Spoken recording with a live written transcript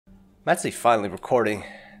I'm actually finally recording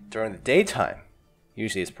during the daytime.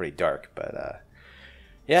 Usually it's pretty dark, but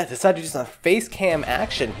yeah, decided to do some face cam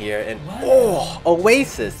action here, and oh,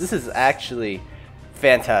 Oasis! This is actually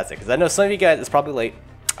fantastic, because I know some of you guys, it's probably late,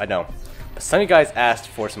 I know, but some of you guys asked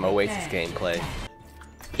for some Oasis gameplay.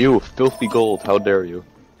 You filthy gold, how dare you?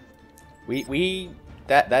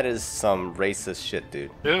 That is some racist shit, dude.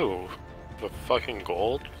 Ew, the fucking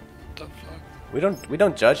gold? What the fuck? We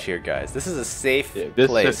don't judge here, guys. This is a safe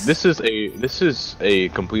place. This is a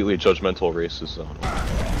completely judgmental racist zone.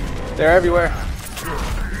 They're everywhere.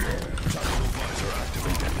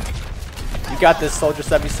 You got this, Soldier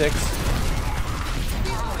 76.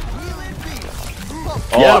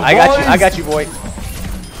 Oh, yeah, I got you, boy.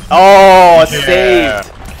 Oh, yeah.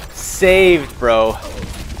 Saved, bro. I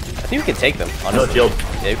think we can take them, honestly. No shield.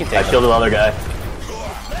 Yeah, we can take them. I killed another guy.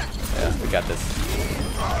 Yeah, we got this.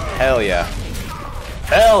 Hell yeah.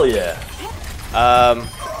 Hell yeah.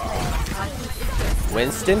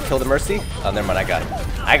 Winston, kill the Mercy. Oh, never mind, I got him.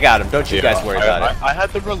 I got him. Don't you guys worry about it. I had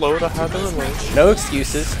to reload. No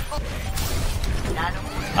excuses.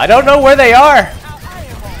 I don't know where they are.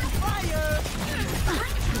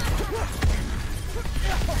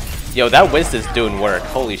 Yo, that Winston's doing work.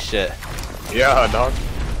 Holy shit. Yeah, dog.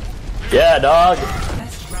 Yeah, dog.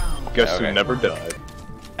 Guess who never died.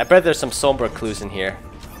 I bet there's some Sombra clues in here.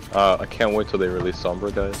 I can't wait till they release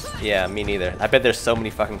Sombra, guys. Yeah, me neither. I bet there's so many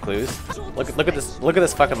fucking clues. Look at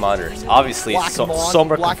this fucking monitor. Obviously,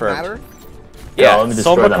 Sombra confirmed. Yeah,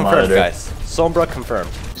 Sombra confirmed, guys. Sombra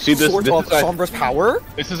confirmed. See this? This is Sombra's power?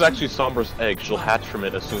 This is actually Sombra's egg. She'll hatch from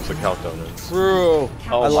it as soon as the countdown ends. True.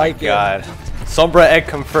 Oh I like my god. Sombra egg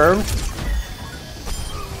confirmed.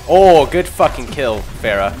 Oh, good fucking kill,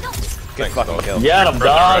 Farah. Good fucking kill. Yeah, I'm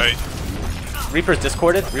dog. Right. Reaper's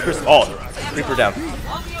discorded. Reaper's Reaper down.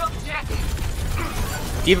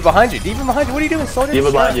 D.Va behind you. D.Va behind you. What are you doing, Soldier?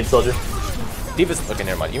 D.Va behind you, Soldier. D.Va's looking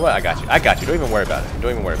near mine. You know what? I got you. I got you. Don't even worry about it.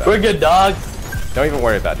 Don't even worry about We're it. good, dog. Don't even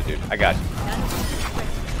worry about it, dude. I got you.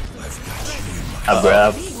 I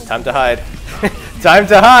grab. Time to hide. Time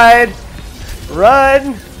to hide.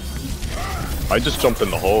 Run. I just jumped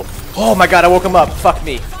in the hole. Oh my god, I woke him up. Fuck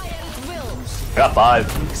me. I got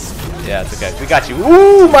 5. Yeah, it's okay. We got you.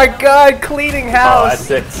 Ooh, my god, cleaning house.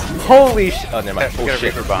 Oh, that's 6. Holy shit. Oh, never mind. Oh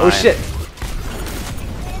shit. Oh shit.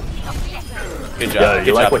 Good job.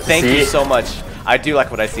 Good job. Thank you so much. I do like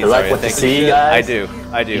what I see. You like what you see, guys?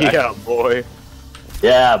 I do. Yeah, boy.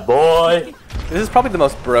 Yeah, boy. This is probably the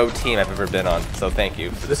most bro team I've ever been on, so thank you.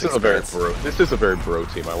 This is a very bro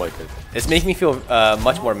team. I like it. It's making me feel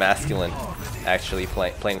much more masculine, actually,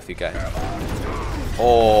 playing with you guys.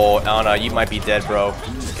 Oh, Anna, you might be dead, bro.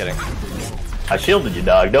 Just kidding. I shielded you,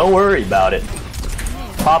 dog. Don't worry about it.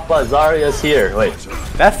 Papa Zarya's here. Wait.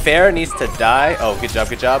 That Farah needs to die. Oh, good job,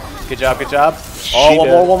 good job. Good job, good job.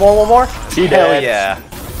 Oh, one more. She Hell dead. yeah.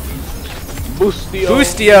 Boostio.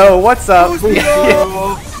 Boostio, what's up?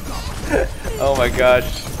 Oh my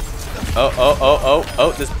gosh.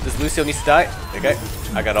 Oh, this Lucio needs to die. Okay,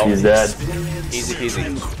 I got all. He's dead. Easy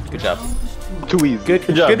peasy. Good job. Too easy.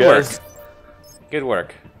 Good job, good guys. work. Good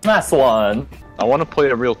work. Nice one. I want to play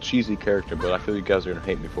a real cheesy character, but I feel you guys are gonna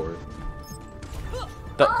hate me for it.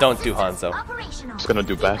 Don't do Hanzo. I'm just gonna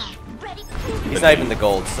do Bash. He's not even the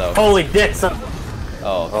gold, so. Holy dicks.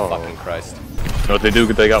 Oh, fucking Christ. You know what they do?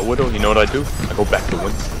 They got Widow. You know what I do? I go back to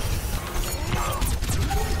Winston.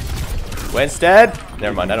 Winstead?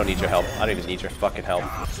 Never mind, I don't need your help. I don't even need your fucking help.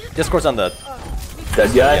 Discord's on the...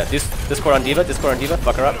 That guy? Yeah, Discord on D.Va,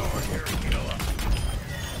 fuck her up.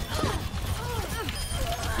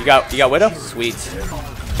 You got Widow? Sweet.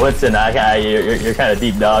 Winston, you're kind of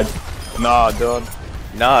deep, dog. Nah, dog.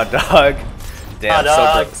 Nah, dog. Damn,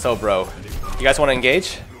 dog. so bro. You guys want to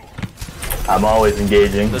engage? I'm always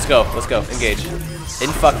engaging. Let's go, engage.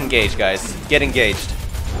 Engage, guys. Get engaged.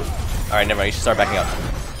 Alright, never mind, you should start backing up.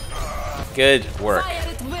 Good work.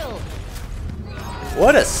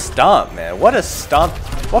 What a stomp, man. What a stomp.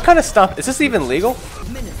 What kind of stomp? Is this even legal?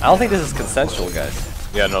 I don't think this is consensual, guys.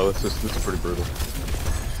 Yeah, no, this is pretty brutal.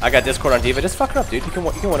 I got Discord on D.Va. Just fuck her up, dude. You can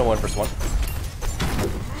win a 1v1.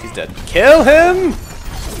 She's dead. Kill him!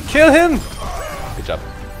 Kill him! Good job.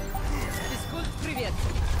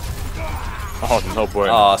 Oh, no boy.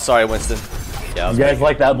 Oh, sorry, Winston. Yeah, You guys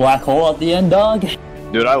like that black hole at the end, dog?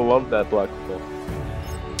 Dude, I love that black hole.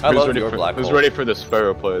 I love your black hole. Who's ready for the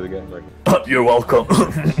Sparrow play of the game right now? You're welcome.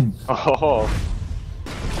 Oh.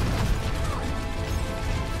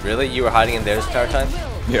 Really? You were hiding in there this entire time?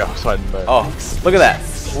 Yeah, I was hiding there. Oh, look at that.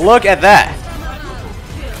 Look at that!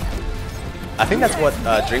 I think that's what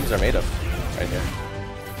dreams are made of, right here.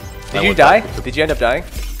 Did you die? Did you end up dying?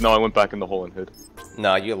 No, I went back in the hole and hid.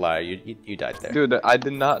 No, you liar. You died there. Dude, I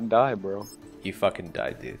did not die, bro. You fucking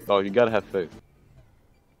died, dude. Oh, you gotta have faith.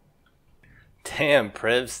 Damn,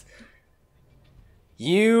 Privs.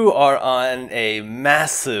 You are on a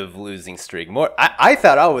massive losing streak. I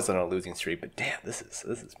thought I was on a losing streak, but damn, this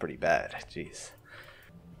is pretty bad. Jeez.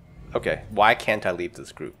 Okay, why can't I leave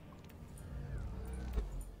this group?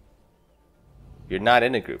 You're not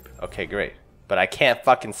in a group. Okay, great. But I can't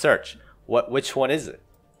fucking search. Which one is it?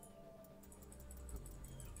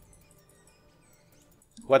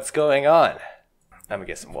 What's going on? I'm gonna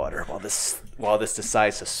get some water while this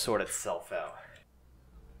decides to sort itself out.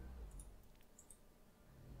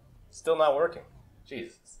 Still not working.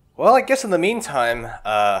 Jesus. Well, I guess in the meantime,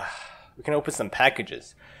 we can open some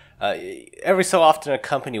packages. Every so often a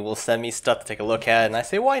company will send me stuff to take a look at, and I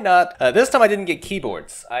say, why not? This time I didn't get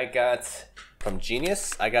keyboards. I got, from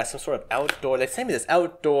Genius, I got some sort of outdoor, they sent me this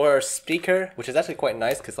outdoor speaker, which is actually quite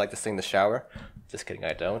nice because I like this thing in the shower. Just kidding,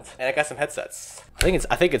 I don't. And I got some headsets.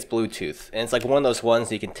 I think it's Bluetooth, and it's like one of those ones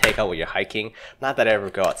that you can take out when you're hiking. Not that I ever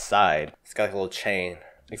go outside. It's got like a little chain.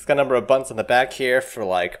 It's got a number of buttons on the back here for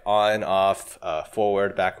like on, off,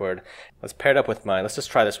 forward, backward. Let's pair it up with mine. Let's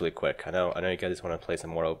just try this really quick. I know you guys want to play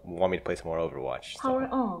some more. Want me to play some more Overwatch. So. Power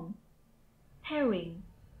on. Pairing.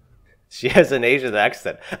 She has an Asian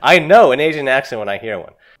accent. I know an Asian accent when I hear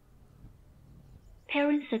one.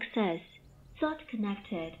 Pairing success. Thought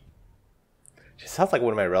connected. She sounds like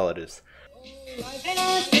one of my relatives.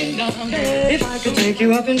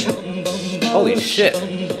 Holy shit.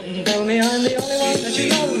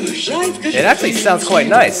 It actually sounds quite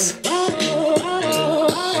nice.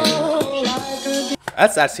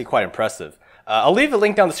 That's actually quite impressive. I'll leave a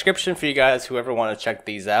link down in the description for you guys, whoever want to check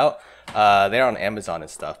these out. They're on Amazon and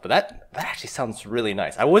stuff, but that actually sounds really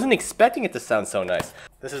nice. I wasn't expecting it to sound so nice.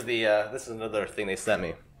 This is another thing they sent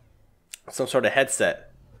me. Some sort of headset.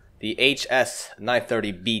 The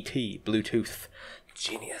HS930BT Bluetooth.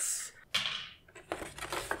 Genius.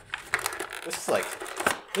 This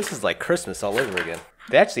is like Christmas all over again.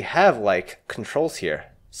 They actually have like controls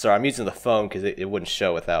here. So I'm using the phone because it wouldn't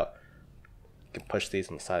show without. You can push these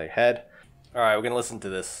on the side of your head. Alright, we're gonna listen to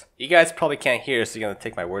this. You guys probably can't hear, so you're gonna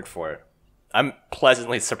take my word for it. I'm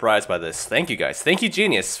pleasantly surprised by this. Thank you guys. Thank you,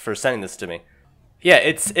 Genius, for sending this to me. Yeah,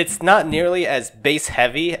 it's not nearly as bass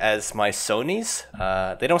heavy as my Sony's.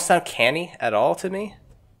 They don't sound canny at all to me.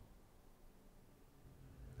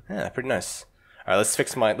 Yeah, pretty nice. All right, let's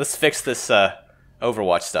fix this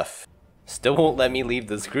Overwatch stuff. Still won't let me leave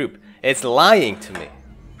this group. It's lying to me.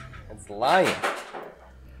 It's lying.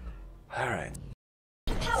 All right.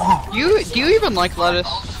 Do you even like lettuce?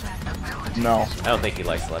 No. I don't think he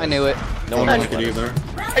likes lettuce. I knew it. No one likes it either.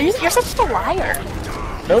 You're such a liar.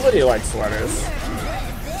 Nobody likes lettuce.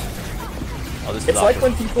 Oh, this is It's like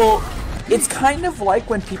awkward. when people. It's kind of like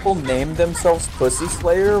when people name themselves Pussy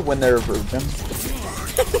Slayer when they're a virgin.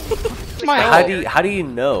 How do you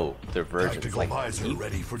know they're virgins? Like,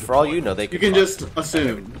 for all you know, they could. You can just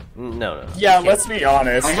assume. No. Yeah, let's be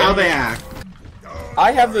honest. Like how they act.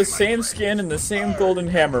 I have the same skin and the same golden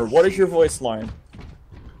hammer. What is your voice line?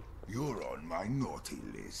 You're on my naughty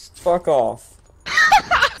list. Fuck off.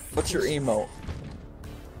 What's your emote?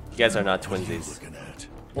 You guys are not twinsies.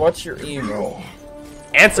 What's your emote?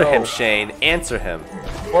 Answer him, Shane. Answer him.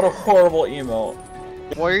 What a horrible emote.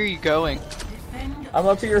 Where are you going? I'm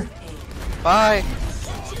up here. Bye.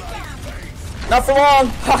 Not for long.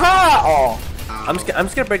 Haha. Oh. I'm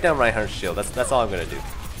just gonna break down Reinhardt's shield. That's all I'm gonna do.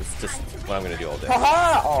 It's just what I'm gonna do all day.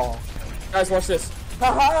 Haha. Oh. Guys, watch this.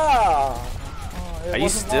 Haha. Oh, Are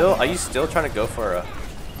you still trying to go for a?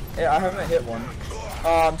 Yeah, I haven't hit one.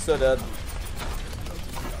 Oh, I'm so dead.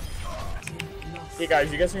 Hey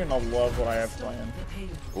guys, you guys are gonna love what I have planned.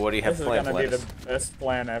 What do you have This planned? is gonna be the best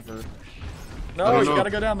plan ever. No, don't you know. gotta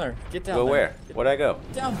go down there. Get down Go there. where? Where'd I go?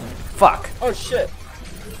 Down there. Fuck. Oh shit.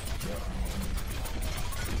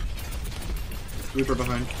 Reaper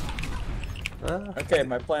behind. Okay,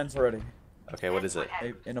 my plan's ready. Okay, what is it?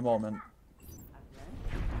 In a moment.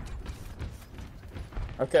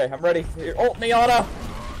 Okay, I'm ready. Here. Ult me, Ana!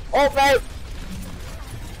 Ult me!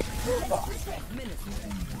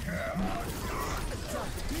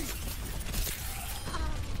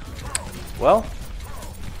 Well,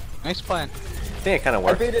 Nice plan. I think it kind of I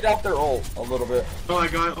worked. baited out their ult a little bit. Oh, I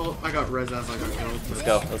got res as I got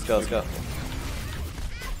killed. Let's go.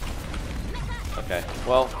 Okay.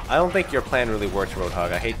 Well, I don't think your plan really worked,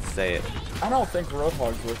 Roadhog. I hate to say it. I don't think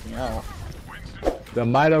Roadhog's working out. The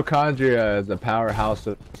mitochondria is the powerhouse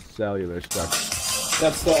of cellular structure.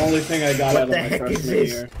 That's the only thing I got out of my freshman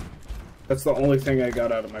year. That's the only thing I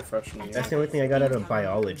got out of my freshman year. That's the only thing I got out of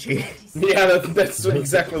biology. Yeah, that's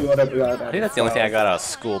exactly what I got out of. I think that's the only thing I got out of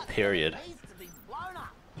school, period.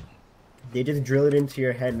 They just drill it into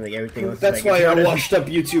your head and like everything else. That's why I washed up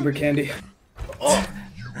YouTuber Candy.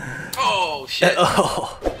 Oh shit!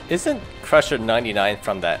 Oh, isn't Crusher 99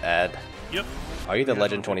 from that ad? Yep. Are you the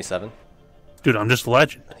Legend 27? Dude, I'm just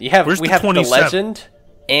Legend. You have Where's we the have 27? the Legend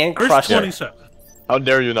and Where's Crusher. 27? How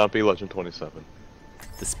dare you not be Legend 27?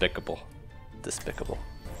 Despicable. Despicable.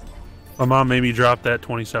 My mom made me drop that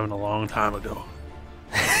 27 a long time ago.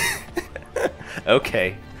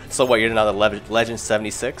 Okay. So what, you're not a Legend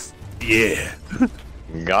 76? Yeah.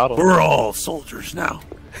 Got him. We're all soldiers now.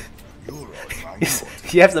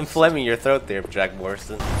 You have some phlegm in your throat there, Jack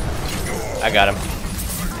Morrison. I got him.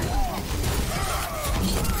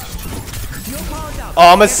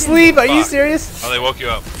 Oh, I'm asleep! Are you serious? Oh, they woke you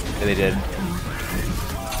up. Yeah, they did.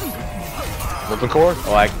 Open core?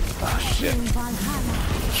 Oh, shit.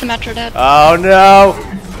 Symmetra dead. Oh, no!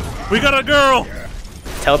 We got a girl!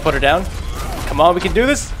 Teleport her down. Come on, we can do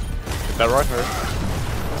this. Get that Reinhardt.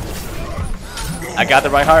 I got the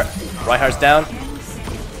Reinhardt. Reinhardt's down.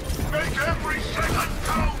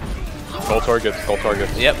 Skull targets, skull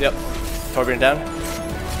targets. Yep. Torbjorn down.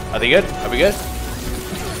 Are they good? Are we good?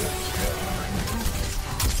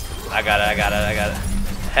 I got it.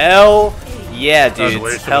 Hell yeah, dude.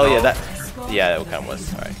 Hell yeah, that kind of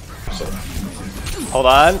was. Alright. Hold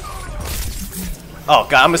on. Oh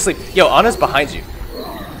god, I'm asleep. Yo, Anna's behind you.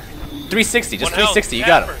 360, just 360, you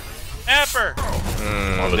got him. Amper!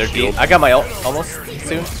 They're deep. I got my ult almost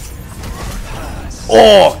soon.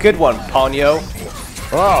 Oh, good one, Ponyo.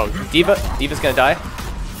 Oh, Diva's gonna die.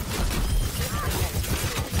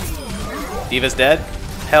 Diva's dead.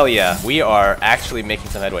 Hell yeah, we are actually making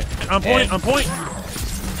some headway. On point, And on point.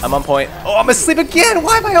 I'm on point. Oh, I'm asleep again.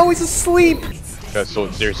 Why am I always asleep? yeah, so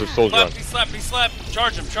there's a soldier on. He slept.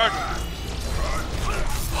 Charge him.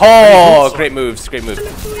 Oh, great moves. Come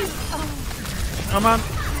on.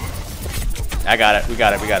 I got it. We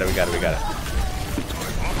got it.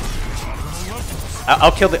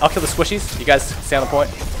 I'll kill the squishies. You guys stay on the point.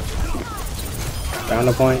 Down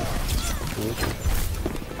the point.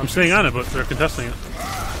 I'm staying on it, but they're contesting it.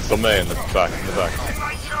 The man in the back,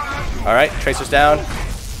 All right, Tracer's down.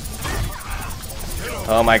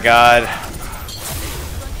 Oh my god.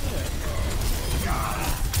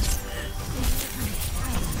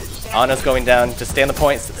 Anna's going down. Just stay on the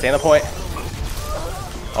point.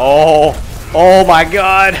 Oh my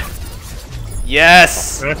god.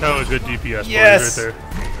 Yes. That's how a good DPS Yes. plays right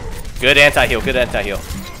there. Good anti-heal.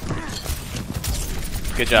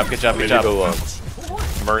 Good job.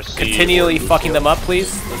 Mercy. Continually fucking them up,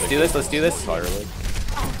 please. Let's do this.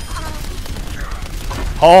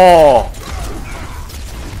 Oh.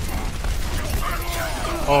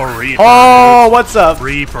 Oh, Reaper. Oh, what's up?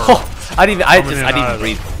 Reaper. Oh, I didn't even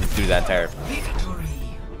breathe through that entire.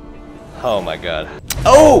 Oh my god.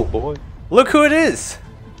 Oh, boy. Look who it is.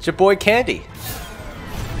 It's your boy Candy.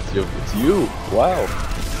 It's you. Wow.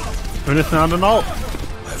 And it's not an ult.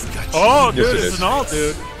 Oh, dude, Yes, it's an ult,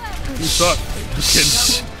 dude. You suck. Just kidding.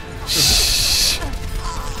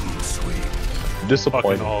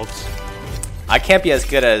 Disappointing. Fucking ults. I can't be as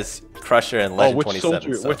good as Crusher and Legend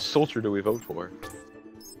 27. Which soldier do we vote for?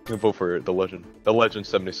 We vote for the Legend. The Legend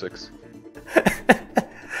 76.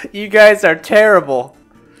 You guys are terrible.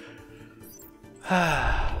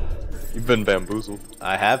 You've been bamboozled.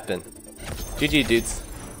 I have been. GG, dudes.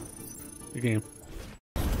 Good game.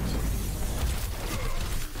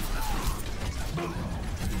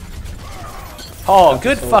 Oh,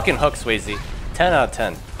 good fucking hook, Swayze. 10 out of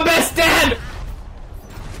 10. The best dad!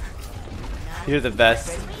 You're the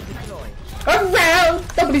best. Around!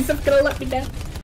 Nobody's gonna let me down.